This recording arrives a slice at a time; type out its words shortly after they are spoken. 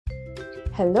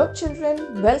Hello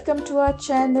children, welcome to our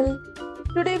channel.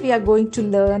 Today we are going to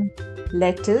learn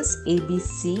letters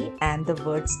ABC and the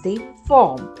words they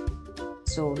form.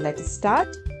 So let us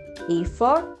start. A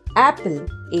for apple,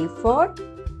 A for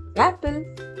apple.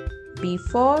 B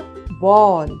for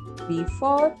ball, B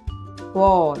for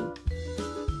ball.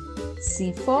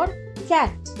 C for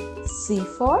cat, C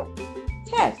for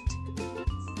cat.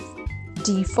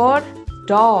 D for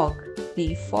dog,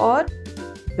 D for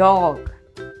dog.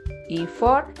 E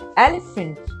for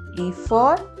elephant, E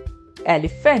for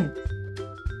elephant.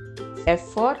 F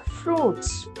for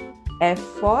fruits, F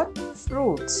for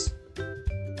fruits.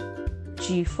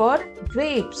 G for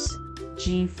grapes,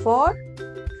 G for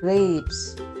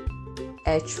grapes.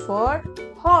 H for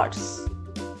horse,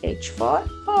 H for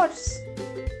horse.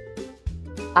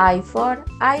 I for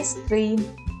ice cream,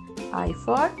 I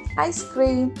for ice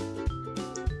cream.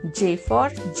 J for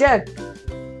jug,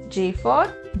 J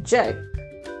for jug.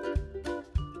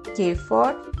 K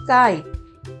for kite,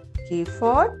 K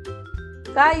for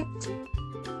kite.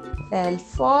 L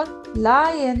for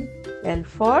lion, L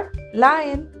for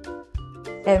lion.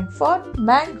 M for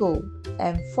mango,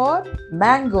 M for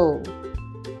mango.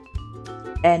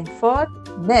 N for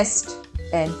nest,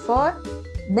 N for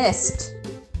nest.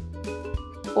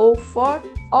 O for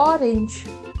orange,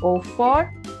 O for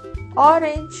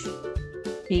orange.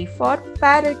 P for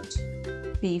parrot,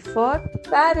 P for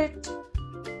parrot.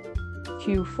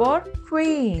 Q for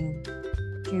queen,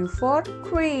 Q for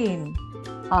queen.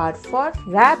 R for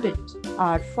rabbit,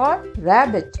 R for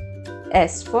rabbit.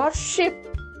 S for ship,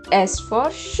 S for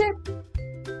ship.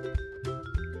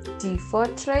 T for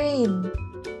train,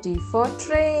 T for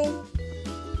train.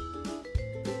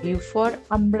 U for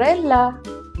umbrella,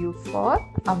 U for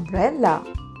umbrella.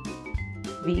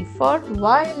 V for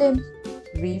violin,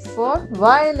 V for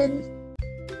violin.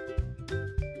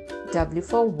 W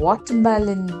for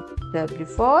watermelon, W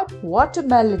for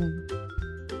watermelon.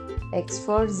 X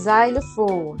for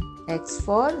xylophone, X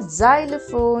for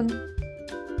xylophone.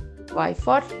 Y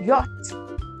for yacht,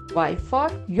 Y for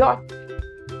yacht.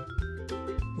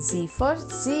 Z for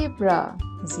zebra,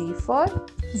 Z for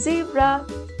zebra.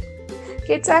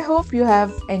 Kids, I hope you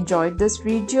have enjoyed this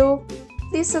video.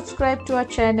 Please subscribe to our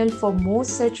channel for more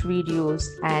such videos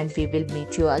and we will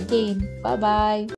meet you again. Bye-bye.